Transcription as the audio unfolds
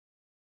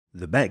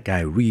The Bad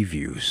Guy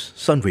reviews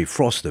Sanwei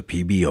Froster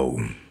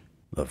PBO.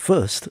 But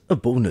first, a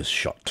bonus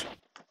shot.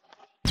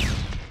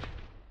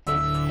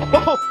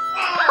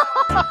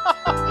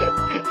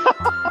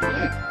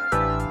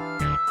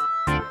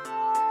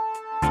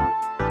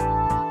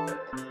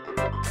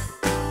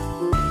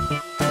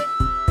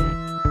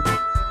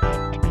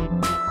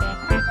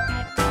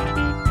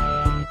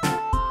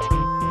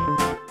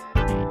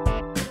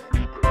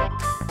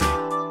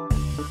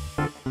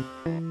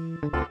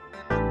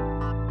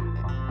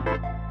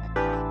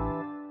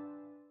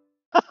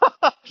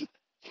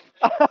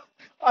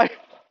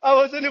 I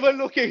wasn't even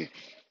looking.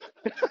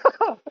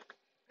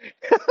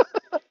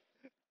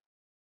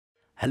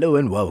 Hello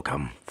and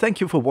welcome.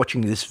 Thank you for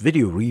watching this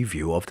video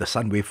review of the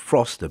Sanwei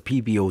Froster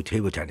PBO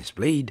table tennis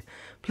blade.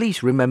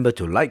 Please remember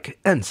to like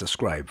and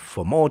subscribe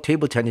for more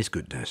table tennis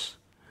goodness.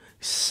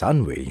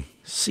 Sanwei,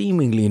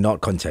 seemingly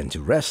not content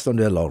to rest on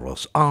their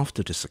laurels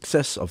after the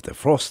success of their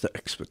Froster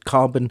Expert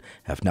Carbon,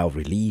 have now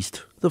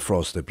released the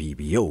Froster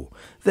PBO,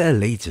 their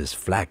latest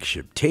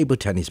flagship table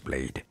tennis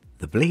blade.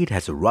 The blade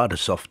has a rather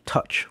soft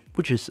touch,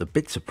 which is a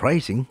bit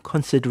surprising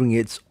considering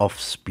its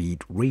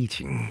off-speed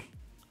rating.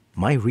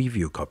 My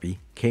review copy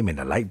came in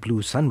a light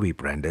blue Sanwei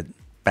branded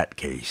bat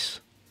case,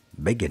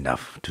 big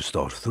enough to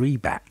store 3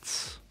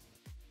 bats.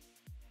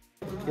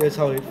 Here's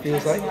how it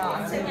feels like.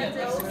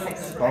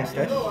 Bounce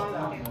test.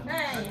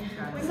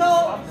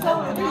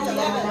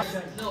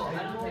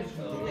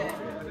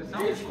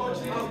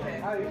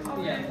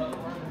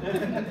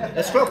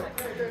 Let's go.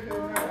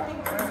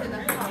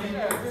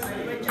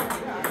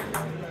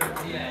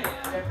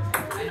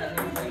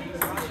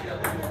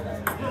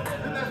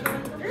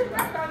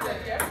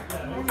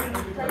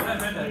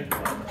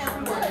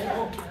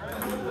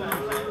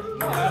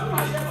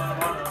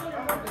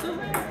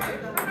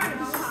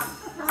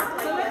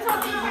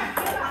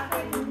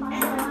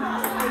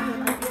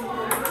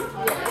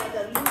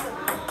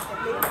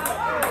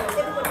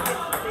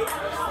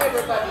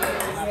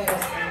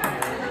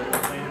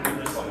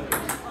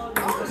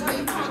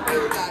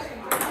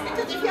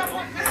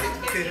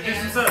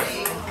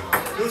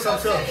 Do some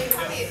serve.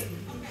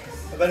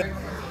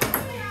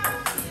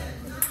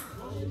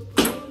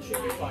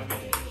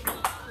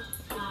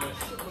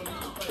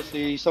 It's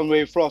the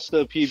Sanwei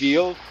Froster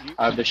PBO.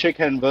 I have the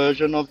shake-hand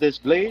version of this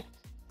blade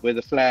with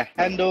a flare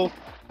handle.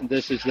 And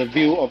this is the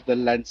view of the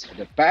lens at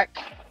the back.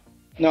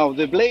 Now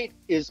the blade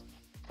is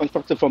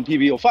constructed from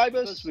PBO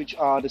fibers, which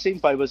are the same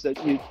fibers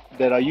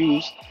that are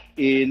used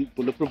in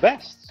bulletproof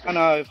vests. And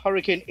I have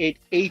Hurricane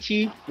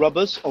 880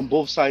 rubbers on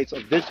both sides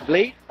of this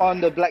blade. On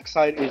the black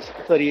side is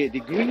 38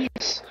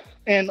 degrees,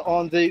 and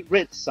on the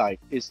red side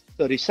is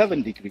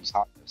 37 degrees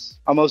hardness.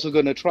 I'm also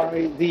going to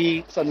try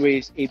the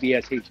Sanwei's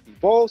ABS HB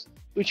balls,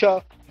 which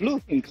are blue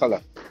in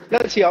color.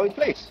 Let's see how it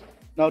plays.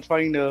 Now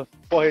trying the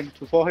forehand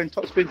to forehand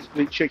topspin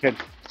split shake hand.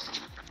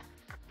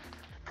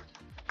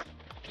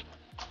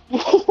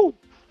 Woohoo!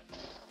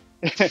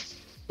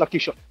 Lucky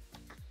shot.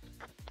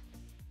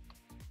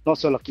 Not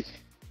so lucky.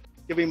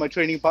 Giving my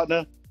training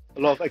partner a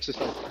lot of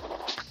exercise,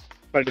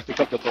 trying to pick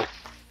up the ball.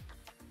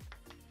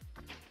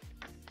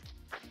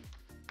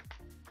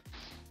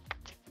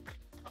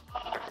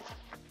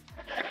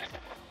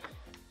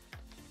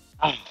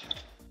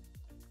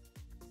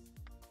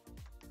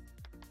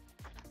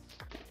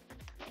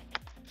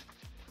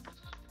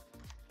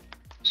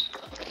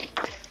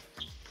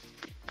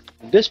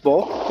 This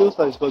ball feels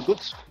like it's got a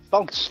good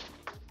bounce.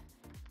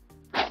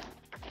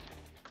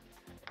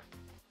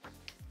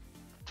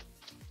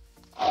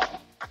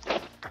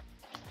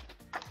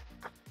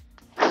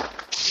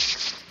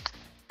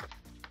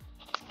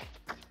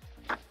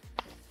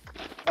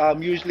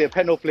 I'm usually a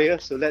panel player,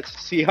 so let's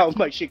see how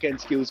my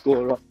shake-hand skills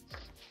go around.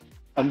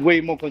 I'm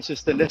way more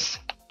consistent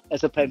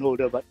as a pen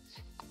holder, but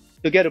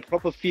to get a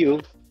proper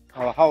feel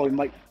of how it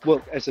might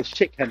work as a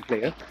shake-hand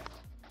player,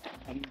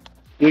 I'm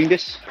doing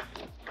this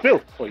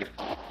drill for you.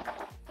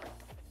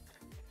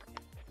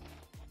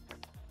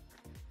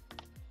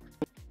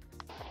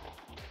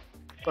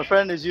 My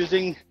friend is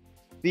using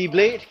the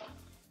blade,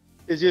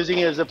 is using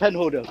it as a pen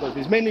holder, because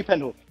he's mainly pen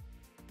holder.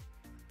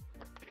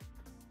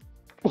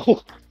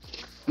 Oh.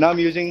 Now I'm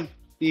using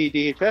the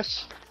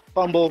DHS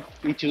Fumble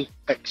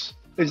V2X.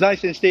 It's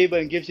nice and stable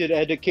and gives you the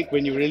added kick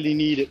when you really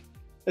need it,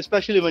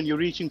 especially when you're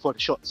reaching for the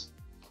shots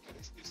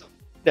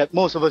that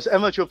most of us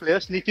amateur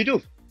players need to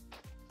do.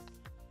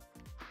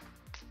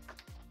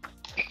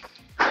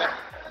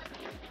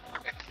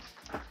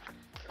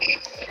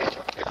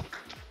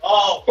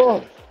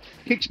 Oh,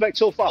 kicks back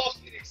so fast.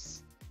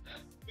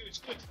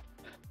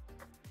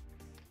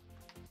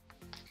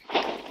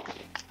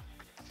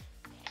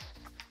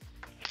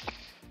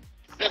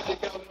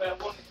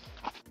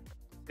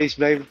 It's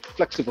very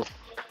flexible.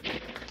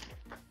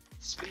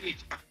 Speed.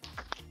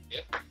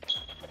 Yep.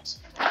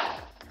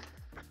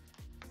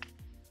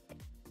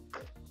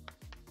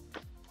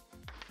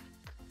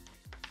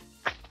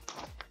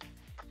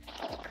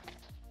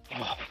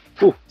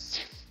 Oh,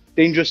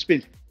 dangerous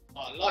spin.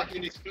 I like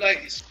in this blade.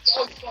 It's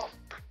so soft.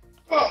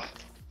 Oh.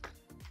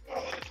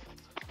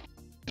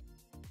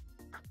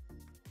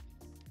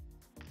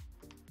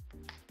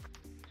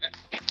 Yeah.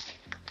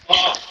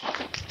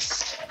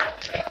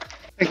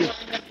 Thank you.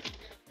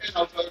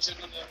 Our version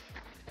on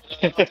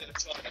the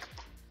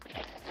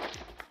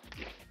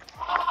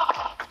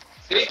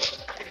See, it's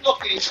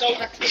blocking, it's so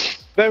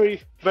accurate.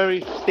 Very,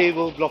 very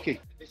stable blocking.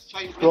 Let's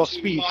change Raw to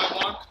speed. my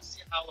one and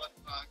see how it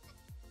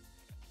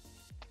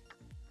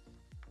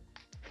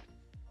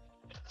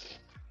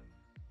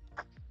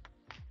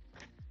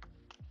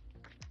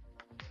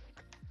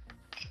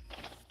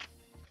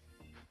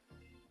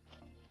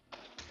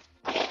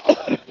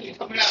It's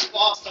coming out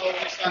fast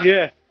though.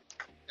 Yeah.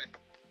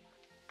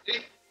 See?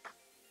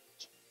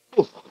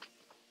 Ooh,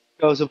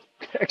 there was an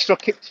extra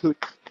kick to it.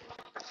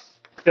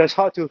 That's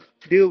hard to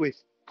deal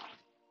with.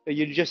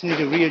 You just need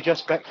to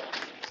readjust back.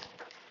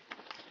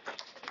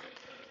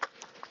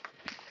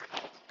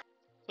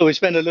 So we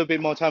spend a little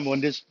bit more time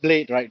on this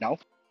blade right now.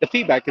 The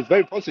feedback is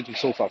very positive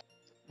so far.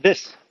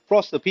 This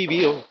Froster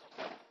PBO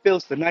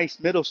fills the nice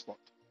middle spot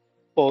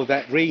for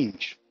that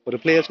range, for the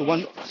players who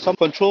want some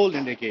control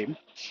in the game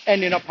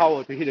and enough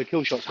power to hit the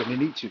kill shots when they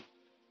need to.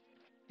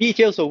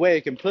 Details of where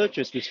you can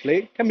purchase this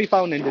blade can be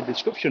found in the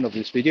description of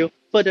this video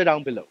further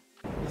down below.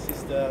 This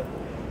is the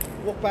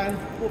what band?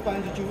 What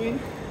band did you win?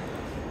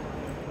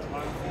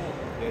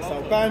 Yeah,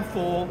 so band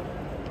 4.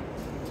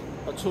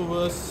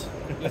 Towards,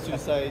 let's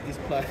just say this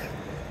play.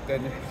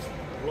 Then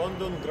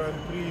London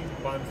Grand Prix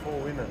Band 4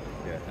 winner.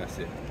 yeah, that's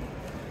it.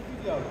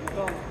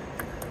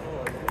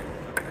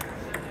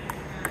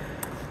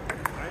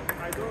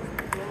 I don't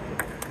speak London.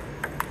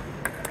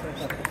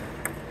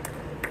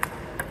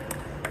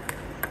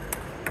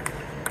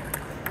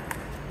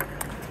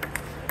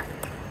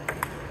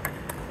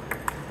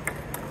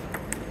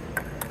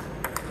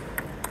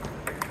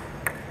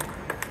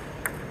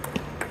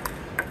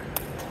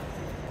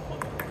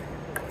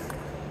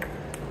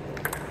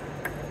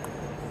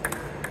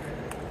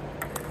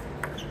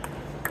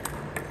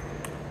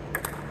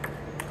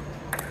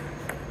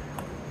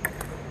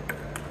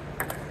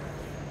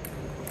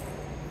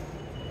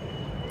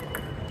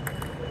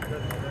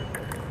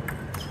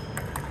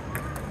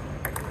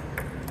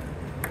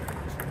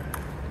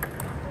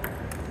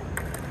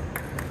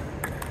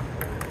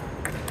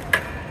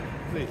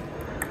 Please.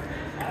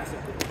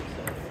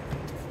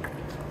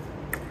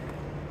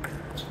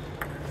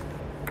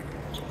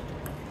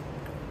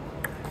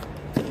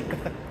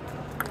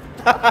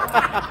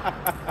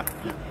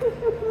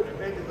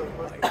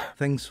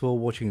 Thanks for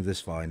watching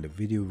this far in the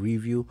video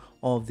review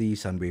of the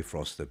Sanwei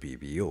Froster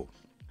PBO.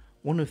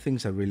 One of the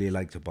things I really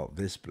liked about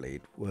this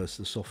blade was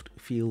the soft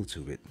feel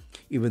to it.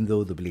 Even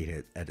though the blade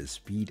had added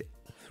speed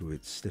through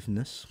its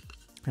stiffness,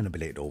 and the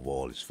blade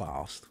overall is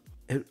fast,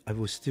 I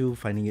was still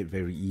finding it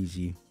very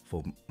easy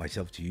for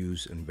myself to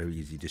use and very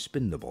easy to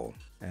spin the ball,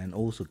 and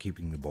also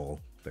keeping the ball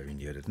very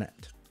near the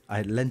net. I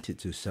had lent it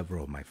to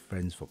several of my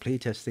friends for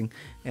playtesting,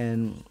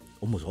 and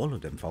almost all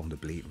of them found the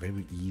blade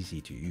very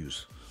easy to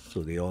use,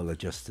 so they all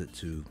adjusted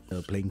to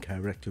the playing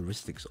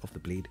characteristics of the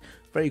blade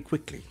very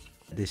quickly.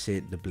 They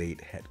said the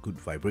blade had good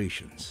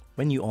vibrations.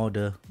 When you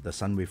order the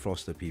Sanwei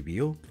Froster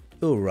PBO,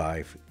 it will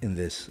arrive in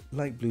this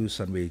light blue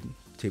Sanwei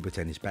table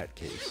tennis bat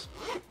case.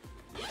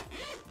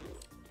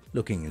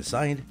 Looking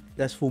inside,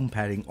 there's foam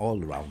padding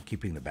all around,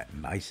 keeping the bat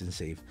nice and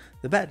safe.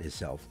 The bat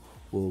itself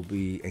will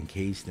be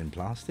encased in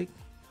plastic.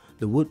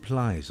 The wood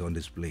plies on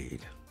this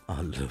blade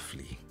are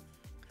lovely.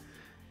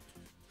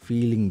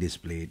 Feeling this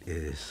blade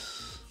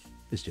is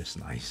just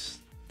nice.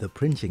 The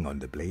printing on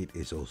the blade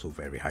is also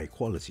very high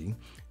quality.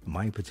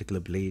 My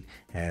particular blade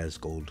has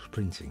gold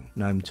printing.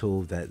 Now I'm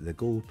told that the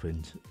gold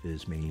print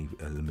is mainly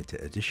a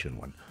limited edition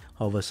one.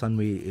 However,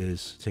 Sanwei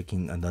is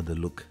taking another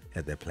look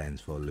at their plans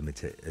for a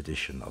limited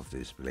edition of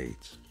these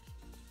blades.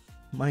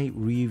 My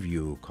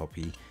review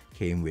copy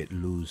came with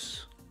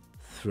loose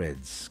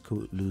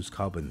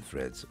carbon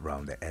threads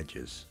around the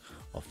edges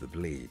of the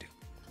blade,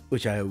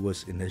 which I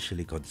was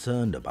initially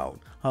concerned about.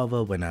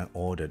 However, when I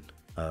ordered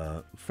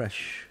a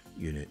fresh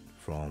unit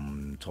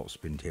from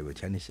Topspin Table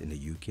Tennis in the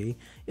UK,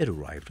 it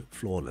arrived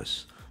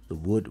flawless. The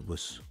wood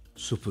was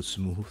super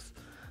smooth.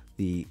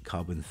 The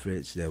carbon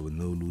threads, there were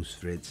no loose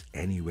threads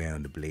anywhere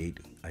on the blade,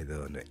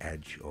 either on the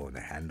edge or on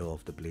the handle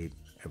of the blade.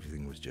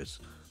 Everything was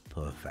just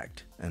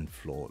perfect and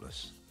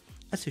flawless,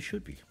 as it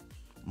should be.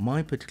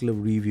 My particular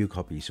review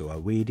copy, so I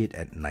weighed it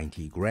at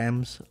 90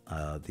 grams.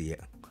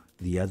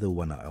 The other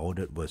one I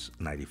ordered was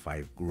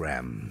 95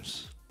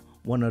 grams.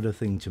 One other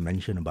thing to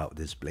mention about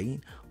this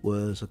blade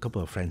was a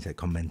couple of friends had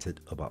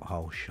commented about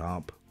how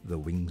sharp the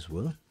wings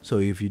were. So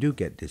if you do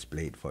get this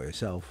blade for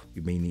yourself,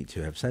 you may need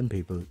to have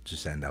sandpaper to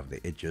sand out the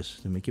edges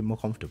to make it more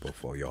comfortable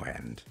for your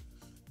hand.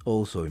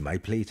 Also, in my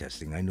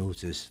playtesting, I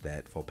noticed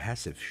that for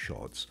passive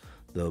shots,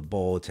 the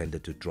ball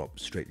tended to drop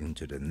straight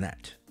into the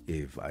net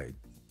if I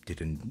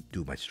didn't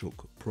do my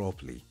stroke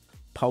properly.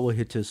 Power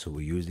hitters who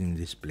were using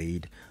this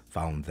blade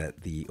found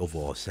that the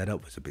overall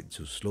setup was a bit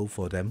too slow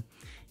for them,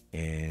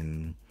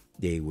 and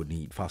they would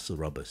need faster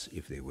rubbers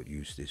if they would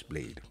use this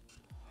blade.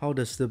 How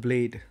does the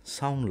blade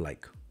sound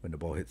like when the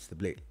ball hits the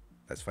blade?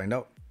 Let's find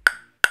out.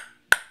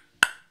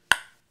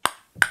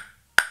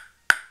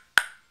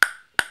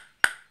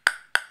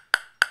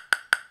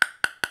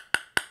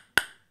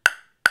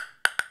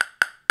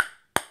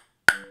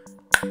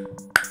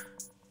 you.